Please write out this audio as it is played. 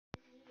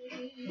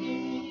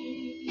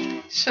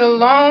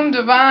Shalom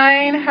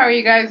Divine, how are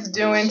you guys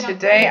doing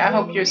today? I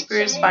hope your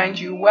spirits find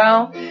you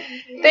well.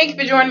 Thank you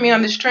for joining me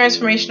on this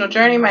transformational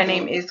journey. My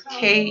name is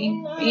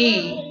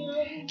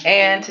KB,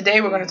 and today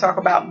we're going to talk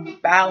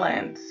about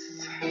balance.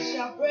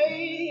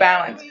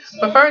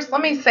 But first,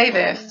 let me say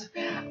this.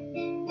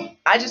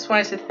 I just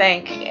wanted to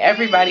thank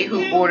everybody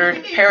who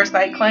ordered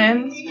Parasite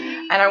Cleanse,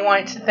 and I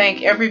wanted to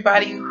thank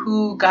everybody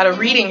who got a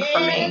reading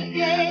from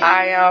me.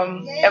 I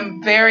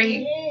am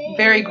very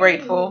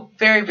grateful,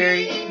 very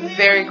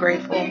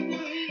grateful,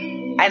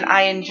 and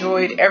I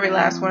enjoyed every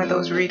last one of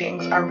those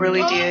readings. I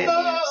really did.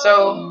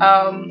 So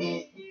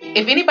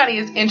if anybody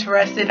is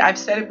interested, I've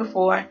said it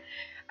before,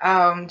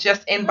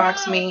 just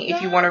inbox me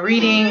if you want a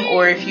reading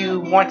or if you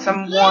want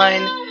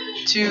someone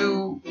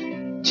to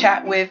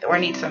chat with or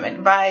need some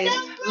advice.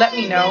 Let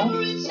me know.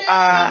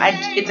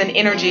 It's an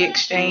energy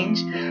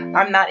exchange.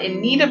 I'm not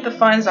in need of the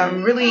funds.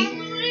 I'm really,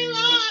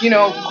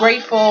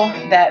 grateful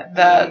that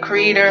the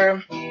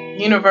Creator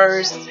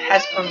universe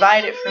has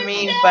provided for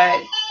me,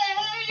 but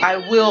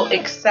I will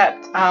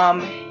accept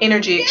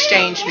energy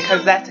exchange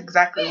because that's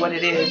exactly what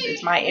it is.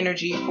 It's my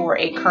energy for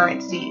a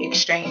currency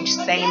exchange.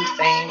 Same.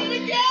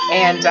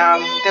 And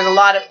there's a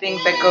lot of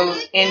things that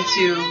goes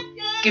into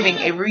giving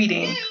a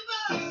reading.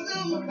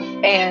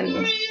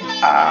 And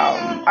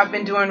I've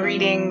been doing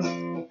readings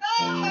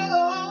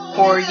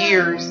for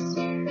years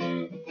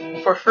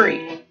for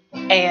free,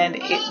 and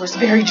it was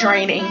very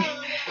draining,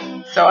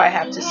 so I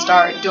have to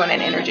start doing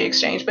an energy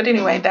exchange. But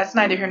anyway, that's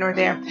neither here nor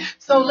there.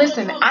 So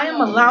listen, I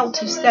am allowed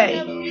to say,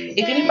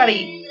 if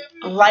anybody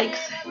likes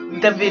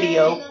the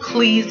video,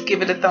 please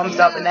give it a thumbs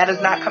up. And that is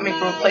not coming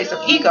from a place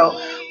of ego,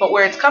 but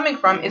where it's coming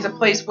from is a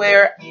place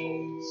where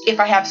if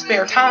I have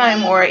spare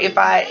time, or if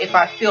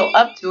I feel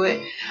up to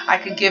it, I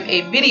could give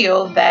a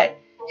video that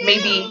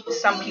maybe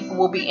some people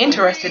will be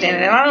interested in.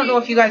 And I don't know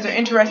if you guys are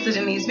interested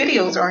in these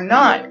videos or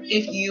not,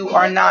 if you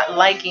are not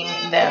liking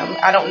them.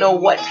 I don't know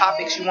what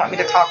topics you want me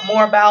to talk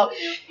more about.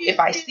 If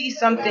I see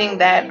something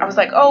that I was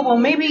like, oh, well,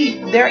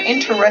 maybe they're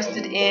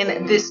interested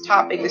in this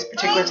topic, this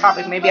particular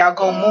topic, maybe I'll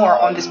go more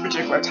on this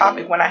particular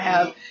topic when I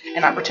have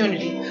an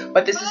opportunity.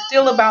 But this is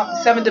still about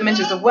the 7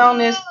 dimensions of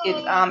wellness.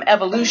 It's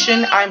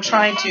evolution. I'm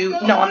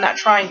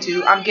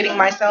getting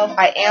myself.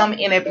 I am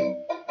in a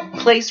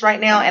place right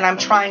now, and I'm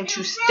trying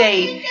to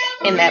stay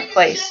in that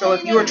place. So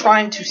if you are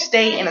trying to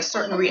stay in a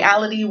certain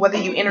reality, whether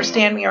you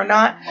understand me or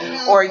not,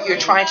 or you're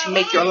trying to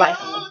make your life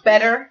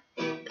better,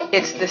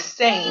 it's the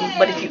same.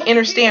 But if you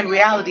understand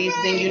realities,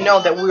 then you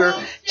know that we're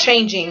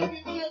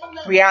changing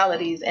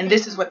realities. And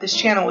this is what this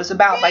channel is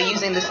about. By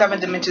using the 7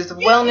 dimensions of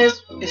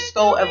wellness, it's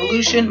soul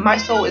evolution. My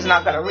soul is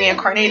not going to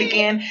reincarnate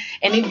again.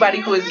 Anybody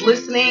who is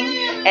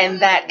listening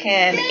and that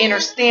can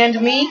understand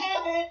me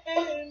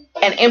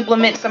and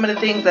implement some of the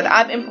things that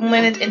I've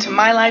implemented into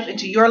my life,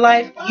 into your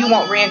life, you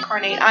won't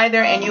reincarnate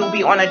either, and you'll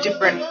be on a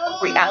different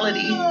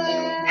reality,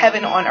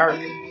 heaven on earth.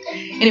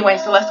 Anyway,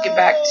 so let's get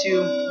back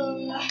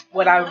to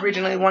what I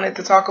originally wanted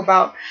to talk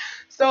about.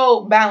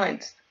 So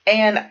balance.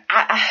 And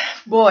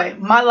boy,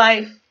 my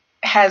life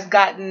has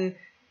gotten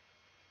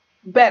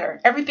better.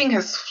 Everything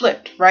has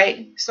flipped,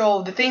 right?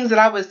 So the things that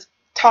I was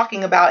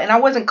talking about, and I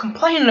wasn't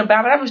complaining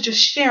about it, I was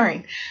just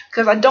sharing,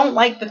 because I don't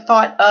like the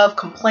thought of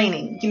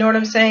complaining, you know what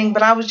I'm saying?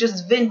 But I was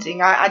just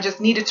venting. I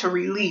just needed to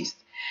release,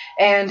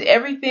 and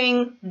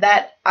everything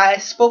that I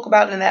spoke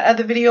about in that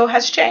other video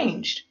has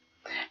changed.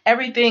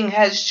 Everything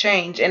has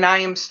changed, and I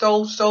am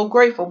so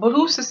grateful. But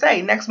who's to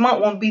say next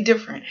month won't be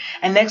different?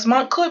 And next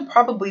month could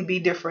probably be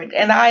different.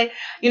 And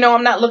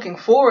I'm not looking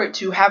forward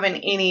to having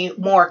any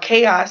more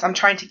chaos. I'm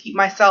trying to keep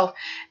myself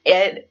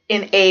in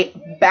a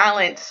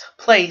balanced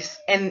place.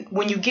 And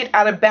when you get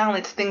out of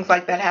balance, things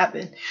like that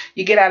happen.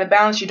 You get out of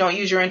balance, you don't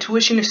use your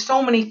intuition. There's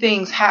so many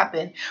things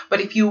happen.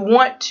 But if you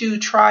want to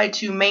try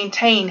to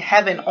maintain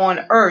heaven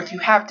on earth, you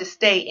have to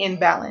stay in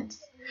balance.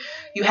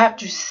 You have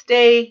to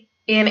stay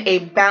in a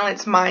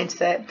balanced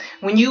mindset.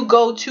 When you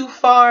go too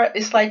far,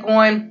 it's like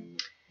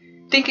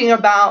thinking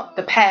about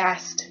the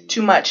past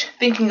too much,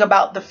 thinking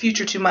about the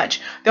future too much.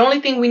 The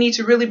only thing we need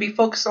to really be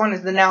focused on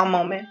is the now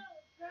moment.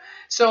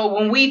 So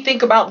when we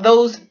think about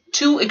those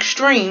two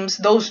extremes,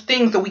 those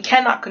things that we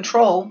cannot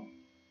control,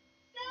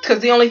 because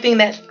the only thing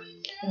that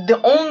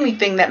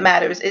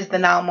matters is the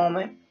now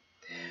moment,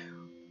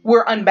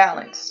 we're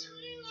unbalanced.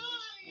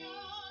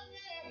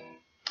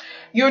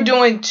 You're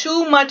doing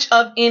too much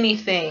of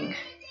anything.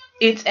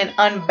 It's an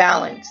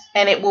unbalance,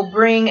 and it will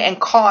bring and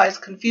cause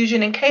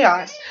confusion and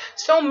chaos.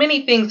 So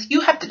many things.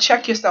 You have to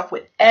check yourself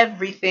with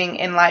everything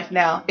in life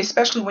now,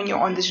 especially when you're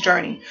on this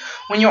journey.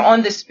 When you're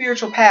on this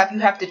spiritual path, you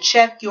have to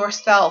check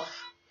yourself.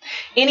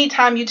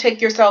 Anytime you take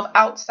yourself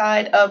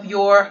outside of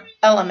your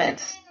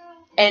elements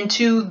and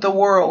to the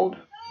world,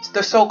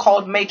 the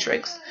so-called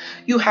matrix,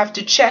 you have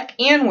to check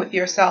in with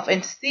yourself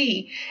and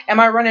see, am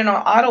I running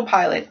on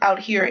autopilot out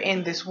here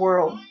in this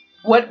world?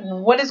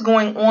 What is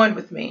going on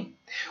with me?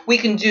 We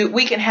can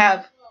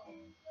have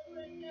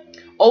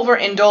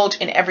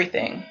overindulge in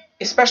everything,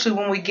 especially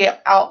when we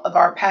get out of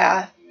our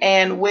path.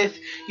 and with,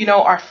 you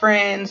know, our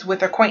friends,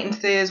 with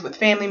acquaintances, with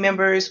family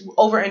members,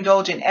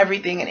 overindulge in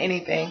everything and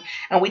anything.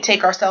 And we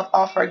take ourselves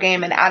off our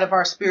game and out of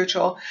our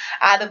spiritual,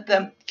 out of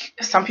the,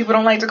 some people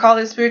don't like to call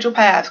it spiritual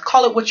path.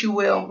 Call it what you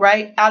will,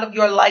 right? Out of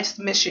your life's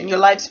mission, your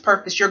life's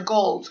purpose, your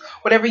goals,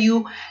 whatever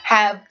you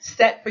have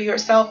set for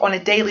yourself on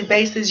a daily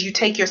basis, you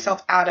take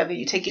yourself out of it.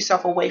 You take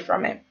yourself away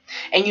from it.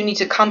 And you need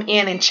to come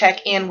in and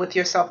check in with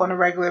yourself on a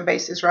regular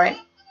basis, right?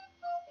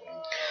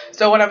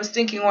 So what I was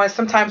thinking was,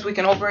 sometimes we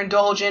can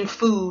overindulge in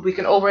food, we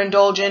can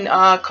overindulge in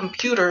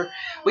computer,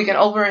 we can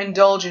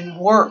overindulge in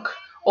work,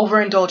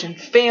 overindulge in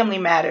family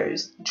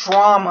matters,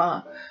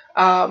 drama,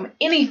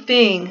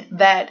 anything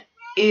that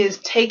is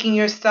taking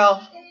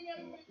yourself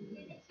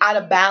out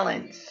of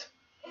balance.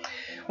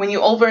 When you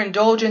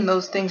overindulge in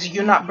those things,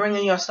 you're not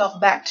bringing yourself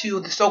back to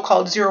the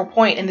so-called 0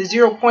 point. And the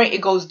 0 point,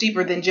 it goes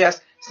deeper than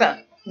just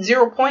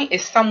 0 point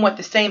is somewhat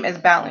the same as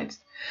balance.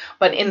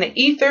 But in the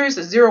ethers,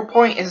 the 0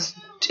 point is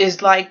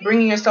like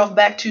bringing yourself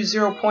back to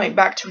 0 point,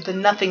 back to the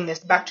nothingness,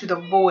 back to the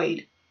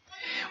void.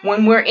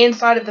 When we're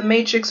inside of the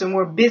matrix and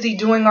we're busy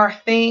doing our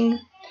thing,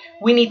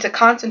 we need to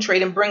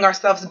concentrate and bring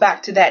ourselves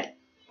back to that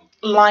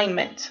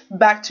alignment,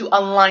 back to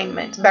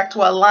alignment, back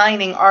to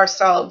aligning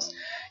ourselves.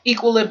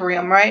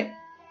 Equilibrium, right?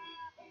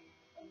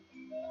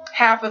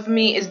 Half of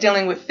me is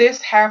dealing with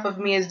this, half of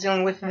me is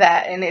dealing with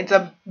that, and it's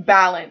a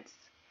balance.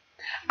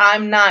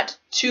 I'm not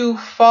too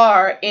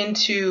far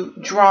into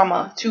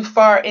drama, too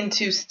far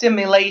into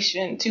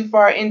stimulation, too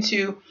far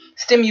into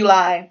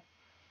stimulating,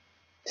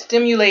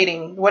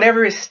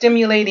 whatever is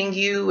stimulating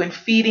you and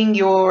feeding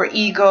your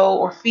ego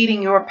or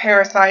feeding your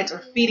parasites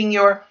or feeding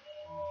your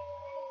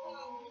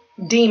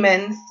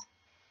demons.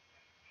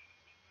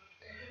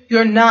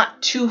 You're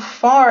not too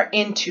far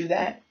into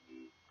that.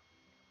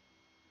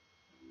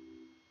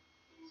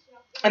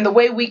 And the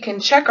way we can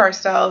check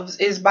ourselves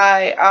is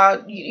by,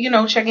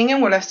 checking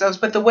in with ourselves.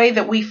 But the way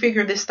that we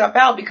figure this stuff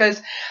out,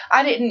 because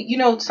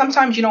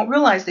sometimes you don't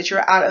realize that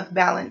you're out of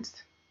balance.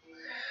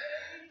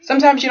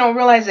 Sometimes you don't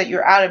realize that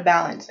you're out of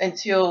balance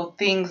until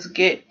things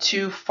get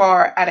too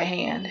far out of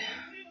hand.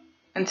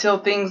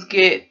 Until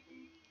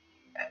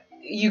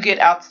you get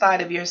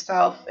outside of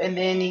yourself. And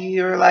then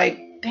you're like,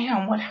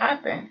 damn, what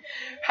happened?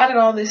 How did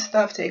all this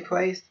stuff take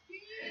place?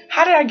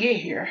 How did I get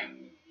here?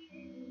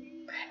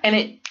 And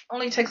it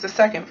only takes a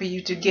second for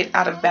you to get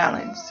out of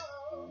balance.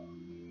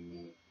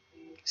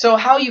 So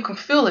how you can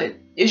feel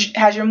it is,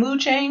 has your mood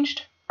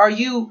changed? Are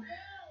you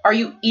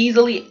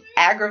easily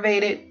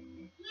aggravated?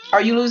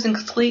 Are you losing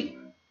sleep?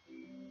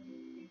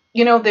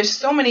 There's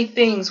so many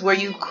things where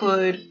you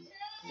could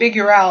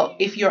figure out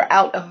if you're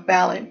out of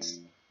balance.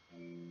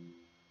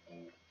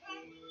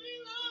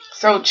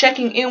 So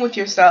checking in with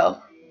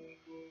yourself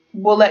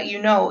will let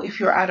you know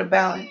if you're out of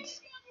balance.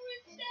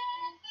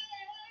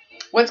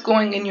 What's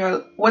going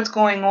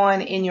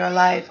on in your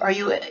life? Are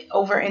you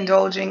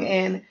overindulging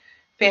in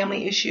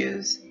family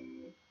issues?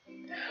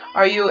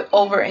 Are you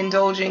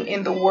overindulging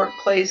in the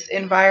workplace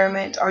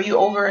environment? Are you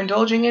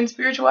overindulging in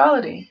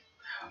spirituality?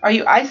 Are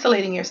you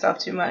isolating yourself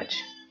too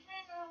much?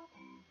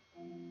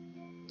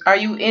 Are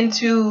you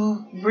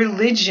into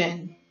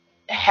religion,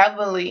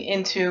 heavily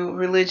into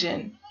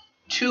religion,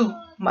 too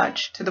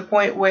much, to the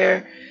point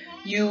where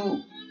your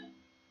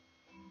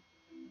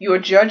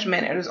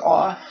judgment is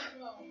off?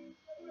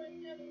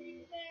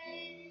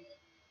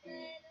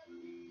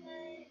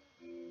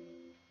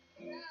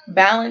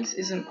 Balance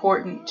is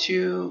important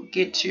to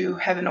get to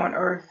heaven on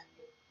earth.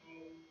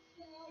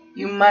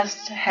 You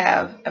must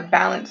have a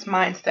balanced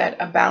mindset,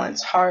 a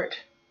balanced heart.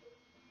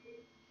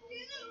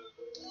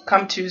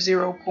 Come to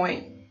 0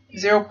 point.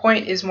 0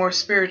 point is more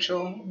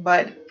spiritual,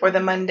 but for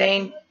the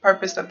mundane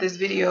purpose of this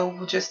video,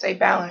 we'll just say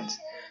balance.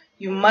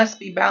 You must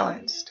be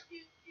balanced.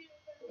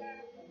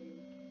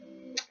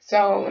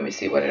 So let me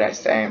see, what did I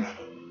say?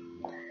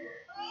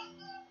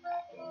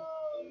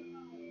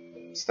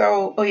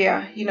 So, oh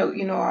yeah,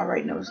 I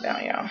write notes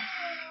down, yeah.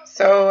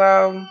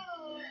 So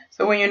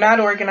when you're not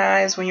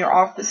organized, when you're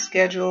off the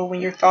schedule, when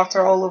your thoughts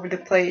are all over the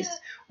place,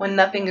 when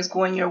nothing is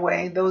going your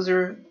way, those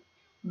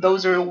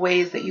are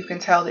ways that you can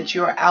tell that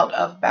you are out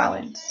of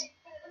balance.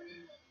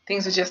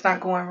 Things are just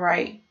not going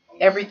right.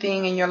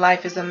 Everything in your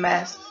life is a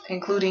mess,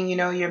 including,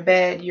 your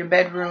bed, your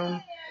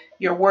bedroom,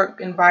 your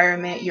work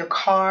environment, your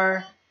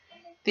car,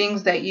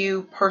 things that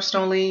you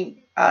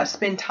personally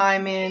spend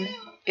time in.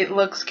 It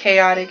looks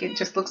chaotic. It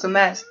just looks a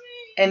mess.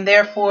 And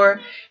therefore,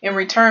 in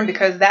return,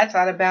 because that's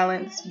out of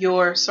balance,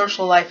 your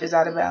social life is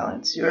out of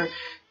balance.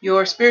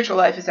 Your spiritual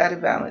life is out of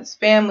balance.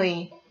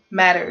 Family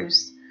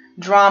matters.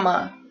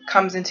 Drama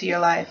comes into your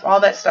life.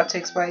 All that stuff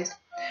takes place.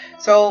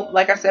 So,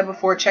 like I said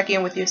before, check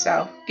in with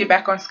yourself. Get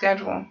back on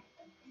schedule.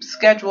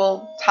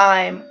 Schedule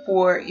time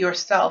for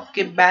yourself.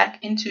 Get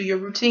back into your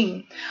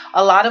routine.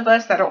 A lot of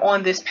us that are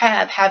on this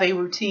path have a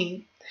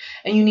routine.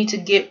 And you need to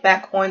get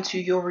back onto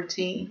your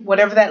routine,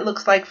 whatever that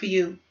looks like for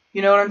you.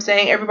 You know what I'm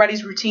saying?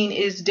 Everybody's routine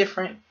is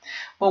different.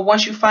 But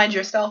once you find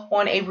yourself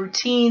on a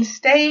routine,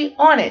 stay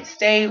on it.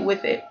 Stay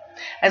with it.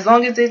 As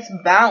long as it's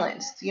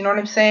balanced. You know what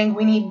I'm saying?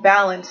 We need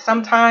balance.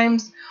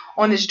 Sometimes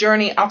on this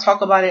journey, I'll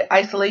talk about it.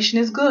 Isolation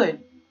is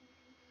good.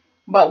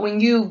 But when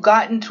you've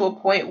gotten to a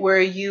point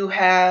where you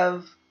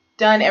have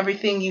done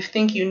everything you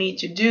think you need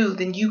to do,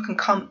 then you can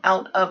come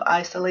out of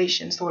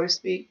isolation, so to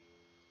speak.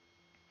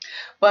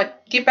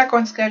 But get back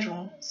on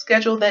schedule.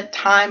 Schedule that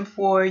time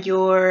for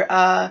your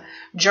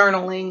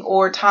journaling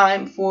or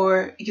time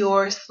for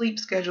your sleep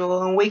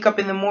schedule, and wake up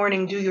in the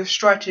morning, do your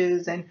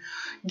stretches, and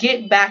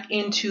get back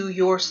into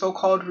your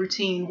so-called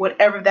routine,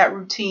 whatever that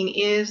routine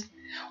is.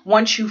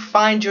 Once you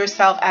find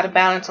yourself out of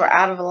balance or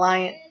out of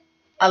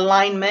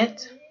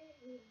alignment,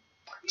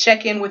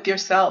 check in with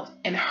yourself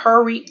and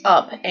hurry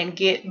up and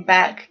get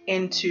back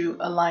into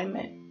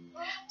alignment.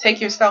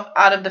 Take yourself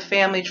out of the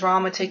family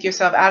drama. Take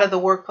yourself out of the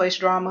workplace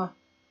drama.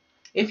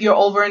 If you're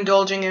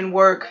overindulging in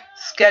work,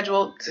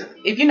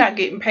 if you're not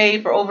getting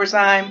paid for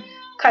overtime,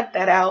 cut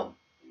that out.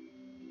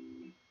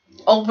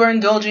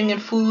 Overindulging in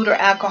food or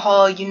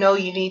alcohol, you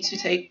need to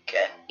take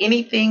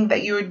anything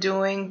that you're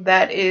doing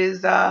that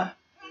is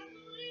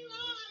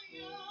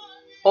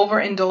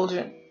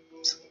overindulgent.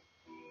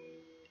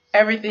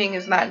 Everything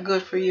is not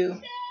good for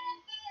you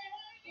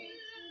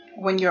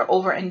when you're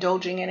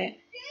overindulging in it.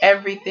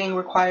 Everything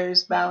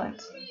requires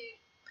balance.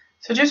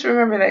 So just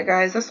remember that,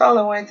 guys. That's all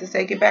I wanted to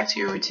say. Get back to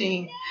your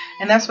routine.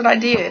 And that's what I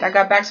did. I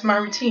got back to my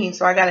routine.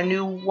 So I got a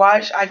new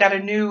watch. I got a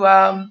new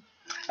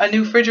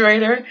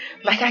refrigerator.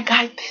 Like, I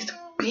got this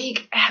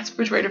big ass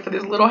refrigerator for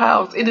this little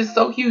house. It is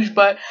so huge,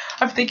 but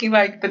I'm thinking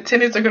like the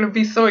tenants are going to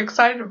be so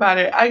excited about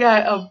it. I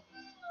got a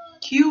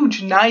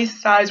huge, nice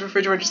size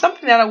refrigerator.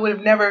 Something that I would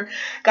have never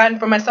gotten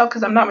for myself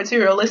because I'm not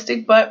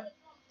materialistic, but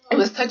it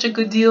was such a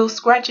good deal.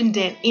 Scratch and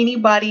dent.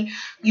 Anybody,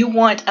 you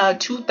want a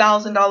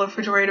 $2,000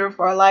 refrigerator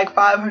for like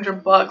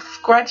 $500?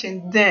 Scratch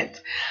and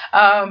dent.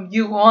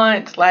 You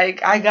want,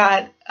 like, I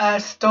got a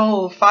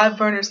stove,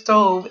 5-burner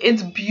stove.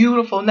 It's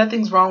beautiful.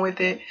 Nothing's wrong with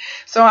it.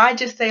 So I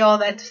just say all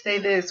that to say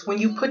this. When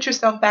you put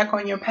yourself back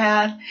on your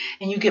path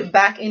and you get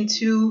back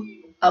into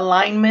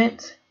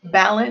alignment,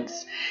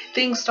 balance,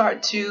 things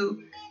start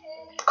to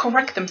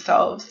correct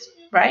themselves.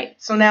 Right?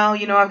 So now,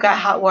 I've got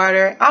hot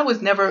water. I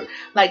was never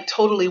like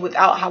totally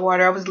without hot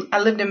water. I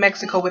lived in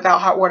Mexico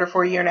without hot water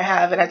for a year and a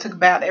half, and I took a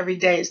bath every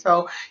day.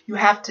 So you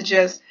have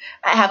to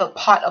I have a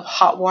pot of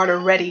hot water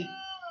ready,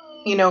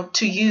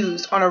 to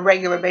use on a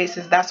regular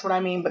basis. That's what I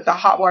mean. But the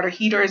hot water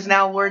heater is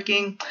now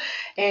working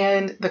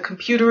and the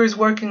computer is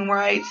working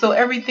right. So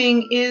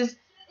everything is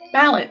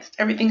balanced.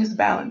 Everything is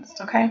balanced.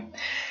 Okay.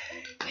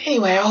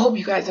 Anyway, I hope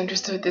you guys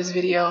understood this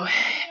video.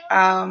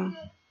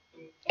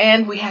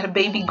 And we had a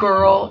baby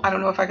girl. I don't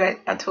know if I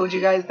told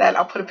you guys that.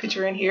 I'll put a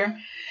picture in here.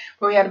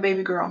 But we had a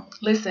baby girl.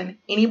 Listen,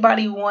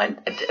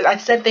 I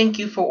said thank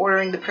you for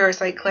ordering the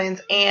Parasite Cleanse.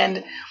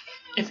 And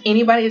if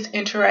anybody is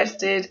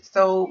interested,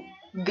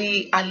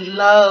 I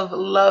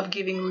love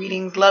giving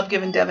readings, love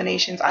giving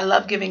divinations. I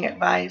love giving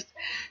advice.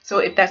 So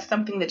if that's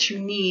something that you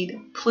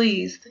need,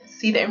 please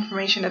see the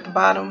information at the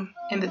bottom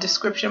in the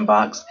description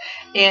box,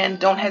 and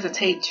don't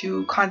hesitate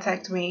to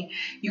contact me.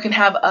 You can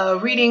have a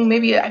reading,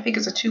 maybe I think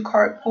it's a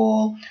 2-card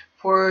pull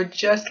for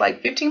just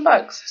like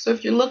 $15. So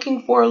if you're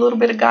looking for a little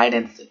bit of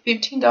guidance,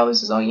 $15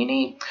 is all you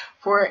need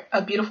for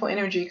a beautiful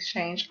energy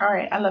exchange. All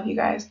right, I love you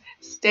guys.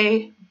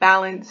 Stay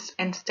balanced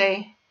and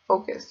stay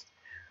focused.